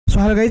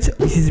hello guys,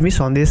 this is me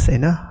Sandesh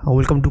हैन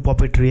welcome to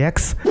puppet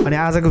reacts अनि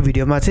आजको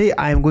भिडियोमा चाहिँ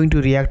I am going to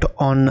react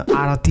on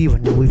आरती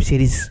भन्ने वेब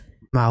सिरिज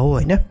मा हो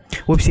हैन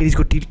वेब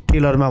सिरिजको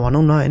ट्रेलरमा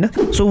भनौं न हैन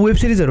सो वेब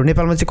सिरिजहरु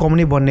नेपालमा चाहिँ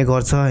कमनै बन्ने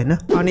गर्छ हैन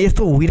अनि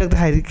यस्तो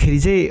हुइराख्दाखेरि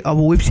चाहिँ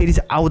अब वेब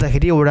सिरिज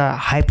आउँदाखेरि एउटा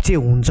हाइप चाहिँ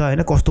हुन्छ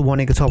हैन कस्तो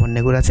बनेको छ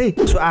भन्ने कुरा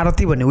चाहिँ सो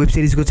आरती भन्ने वेब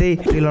सिरिजको चाहिँ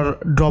ट्रेलर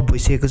ड्रप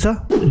भइसकेको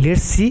छ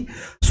लेट्स सी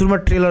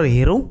सुरुमा ट्रेलर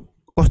हेरौं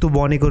कस्तो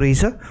बनेको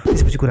रहेछ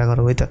त्यसपछि कुरा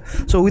गरौँ है त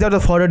so without the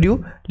further due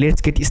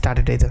let's get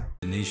started है त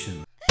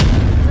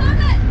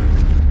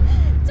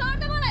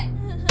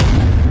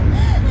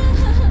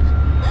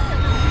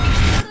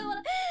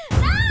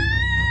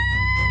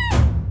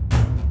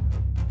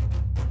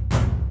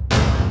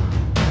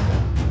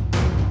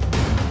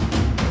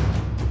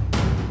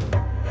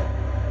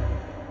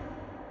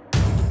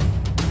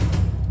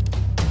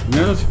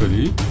मेरो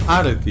छोरी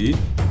आरती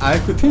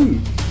आएको थिइन्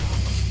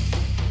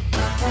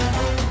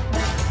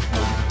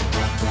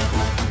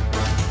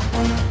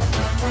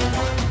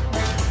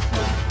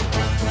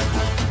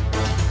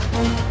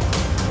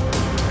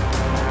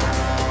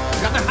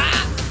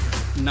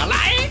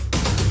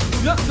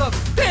यो सब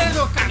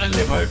तेरो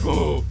कारणले भएको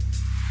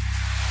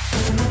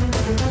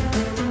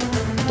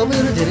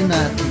तपाईहरु धेरै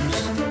नआत्तिनुस्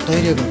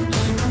धैर्य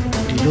गर्नुस्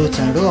ढिलो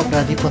चाँडो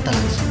अपराधी पत्ता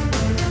लाग्छ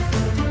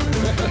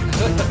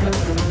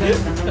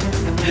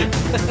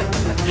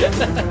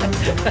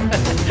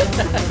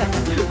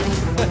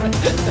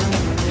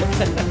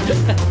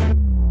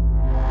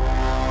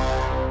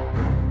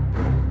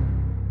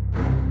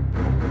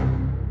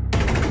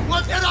म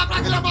तेरो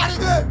अपराधीलाई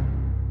मारिदे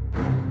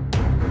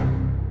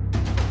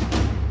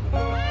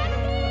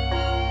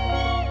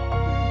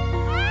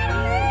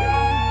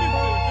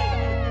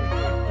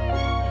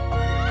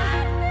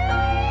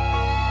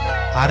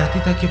आरती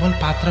त केवल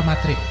पात्र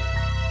मात्रै हो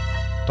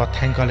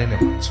तथ्याङ्कले नै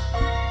भन्छ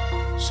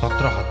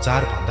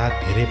 17,000 भन्दा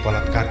धेरै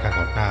बलात्कारका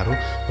घटनाहरू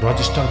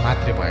रजिस्टर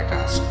मात्रै भएका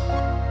छन्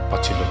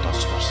पछिल्लो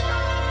 10 वर्ष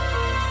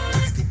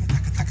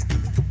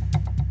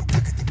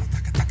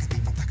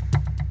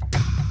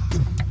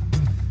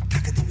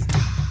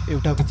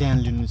एउटाको ज्यान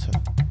लिनु छ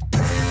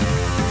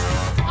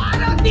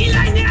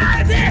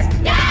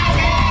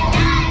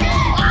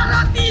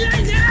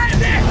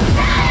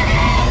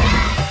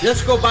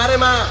यसको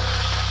बारेमा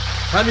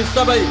हामी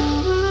सबै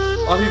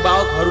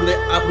अभिभावकहरूले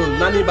आफ्नो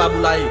नानी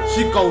बाबुलाई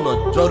सिकाउन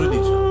जरुरी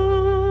छ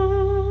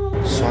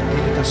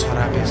सतीले त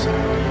सरापे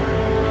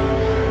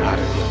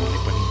आरतीहरूले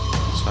पनि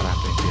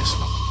सरापे पेश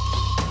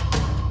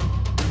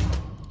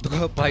दुःख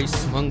पाइस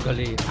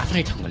मङ्गले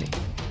आफ्नै ढङ्गले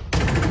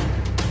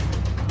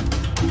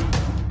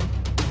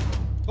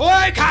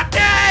ओइ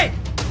खाते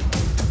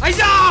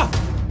आइज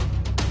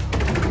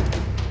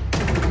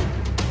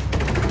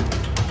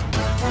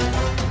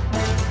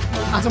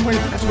आज मैले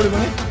छोड्यो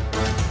भने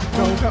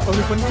गाउँका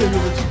अरू पनि के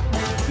बुझ्छ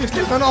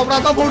त्यसले झन्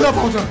अपराधमा बौड्न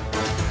पाउँछ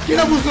किन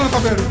बुझ्नु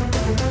तपाईहरु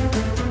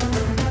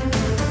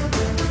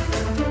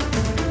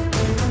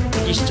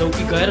पुलिस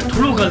चौकी गएर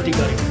ठुलो गल्ती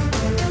गरे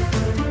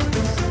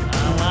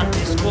साला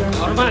त्यसको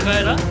घरमा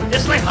गएर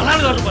त्यसलाई हलाल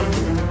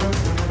गर्नुपर्छ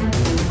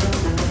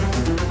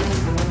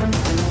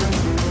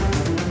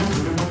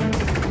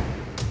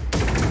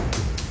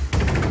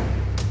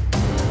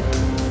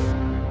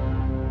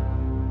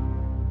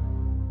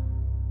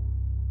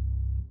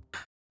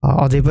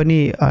अझै पनि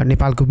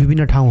नेपालको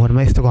विभिन्न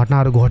ठाउँहरुमा यस्तो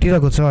घटनाहरू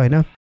घटिरहेको छ हैन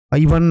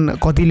इभन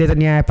कतिले त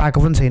न्याय पाएको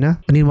पनि छैन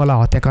निर्मला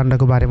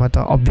हत्याकाण्डको बारेमा त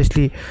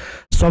अब्भियसली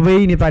सबै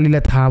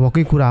नेपालीलाई थाहा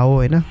भएकै कुरा हो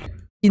हैन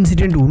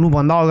इन्सिडेन्ट हुनु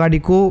भन्दा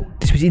अगाडिको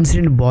त्यसपछि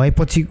इन्सिडेन्ट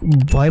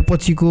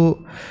भएपछिको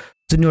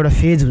जुन एउटा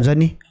फेज हुन्छ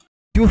नि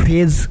त्यो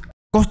फेज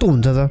कस्तो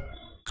हुन्छ त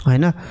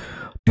हैन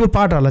त्यो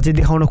पार्टहरुलाई चाहिँ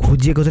देखाउन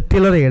खोजिएको छ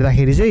ट्रेलर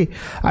हेर्दाखेरि चाहिँ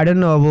आई डोन्ट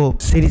नो अब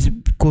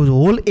सिरिजको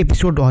होल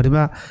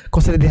एपिसोडहरुमा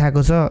कसरी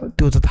देखाएको छ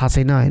त्यो त थाहा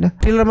छैन हैन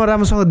ट्रेलरमा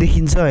राम्रोसँग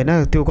देखिन्छ हैन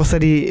त्यो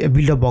कसरी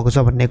बिल्ड अप भएको छ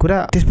भन्ने कुरा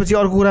त्यसपछि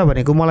अर्को कुरा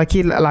भनेको मलाई के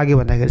लाग्यो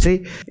भन्दाखेरि चाहिँ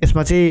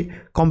यसमा चाहिँ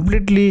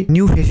कम्प्लिटली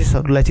न्यू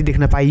फेसेसहरुलाई चाहिँ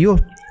देख्न पाइयो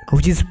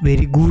which is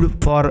very good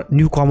for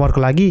newcomer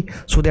को लागि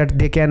so that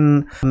they can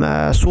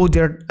show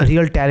their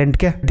real talent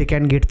के they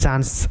can get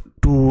chance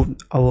to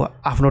अब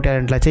आफ्नो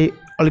ट्यालेन्टलाई चाहिँ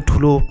अलिक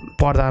ठुलो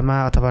पर्दामा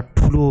अथवा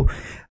ठुलो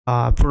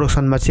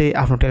प्रोडक्सनमा चाहिँ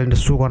आफ्नो ट्यालेन्ट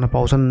शो गर्न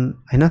पाउँछन्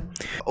हैन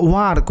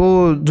उहाँहरुको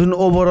जुन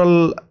ओभरअल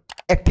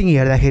एक्टिङ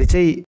हेर्दाखेरि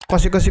चाहिँ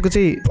कसैको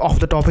चाहिँ अफ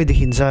द टपै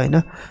देखिन्छ हैन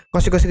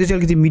कसैको चाहिँ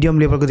अलिकति मिडियम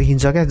लेभलको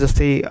देखिन्छ क्या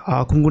जस्तै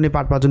कुनकुने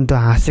पार्टमा जुन त्यो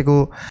हाँसेको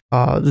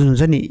जुन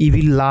हुन्छ नि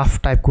इभिल लाफ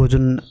टाइपको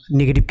जुन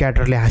नेगेटिभ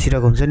क्यारेक्टरले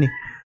हाँसिरहेको हुन्छ नि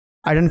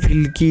आई डोन्ट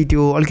फिल कि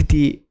त्यो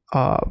अलिकति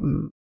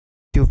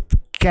त्यो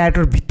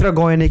क्यारेक्टर भित्र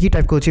गएन कि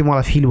टाइपको चाहिँ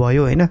मलाई फिल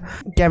भयो हैन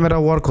क्यामेरा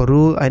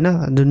वर्कहरु हैन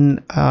जुन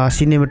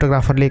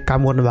सिनेमेटोग्राफरले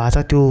काम गर्नु भएको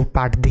छ त्यो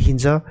पार्ट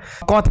देखिन्छ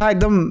कथा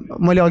एकदम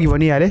मैले अघि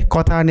भनिहाले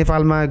कथा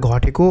नेपालमा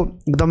घटेको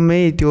एकदमै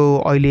त्यो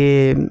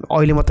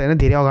अहिले मात्र हैन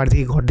धेरै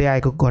अगाडिदेखि घट्दै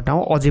आएको घटना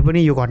हो अझै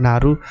पनि यो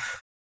घटनाहरु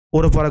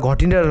वरपर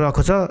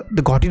घटिरहेको छ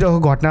त्यो घटिरहेको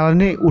घटनालाई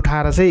नै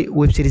उठाएर चाहिँ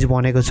वेब सिरिज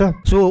बनेको छ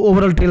सो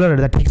ओभरअल ट्रेलर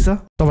हेर्दा ठीक छ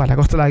तपाईहरुलाई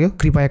कस्तो लाग्यो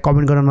कृपया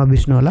कमेन्ट गर्न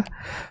नबिर्सनु होला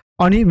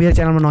अनि मेरो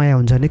च्यानलमा नयाँ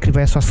हुन्छ भने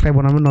कृपया सब्स्क्राइब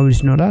गर्न पनि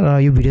नबिर्सिनु होला र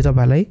यो भिडियो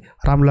तपाईँलाई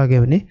राम्रो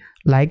लाग्यो भने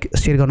लाइक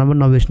सेयर गर्न पनि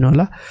नबिर्सिनु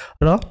होला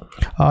र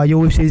यो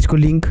वेब सिरिजको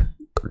लिङ्क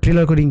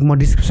ट्रेलरको लिङ्क म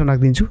डिस्क्रिप्सन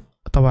राखिदिन्छु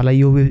तपाईँलाई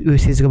यो वेब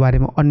सिरिजको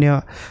बारेमा अन्य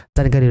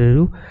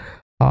जानकारीहरू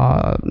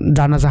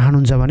जान्न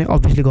चाहनुहुन्छ भने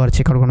अभियसली गएर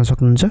चेकआउट गर्न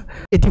सक्नुहुन्छ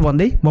यति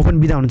भन्दै म पनि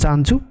बिदा हुन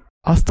चाहन्छु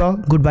हस्त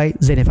good by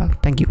Jay Nepal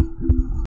thank you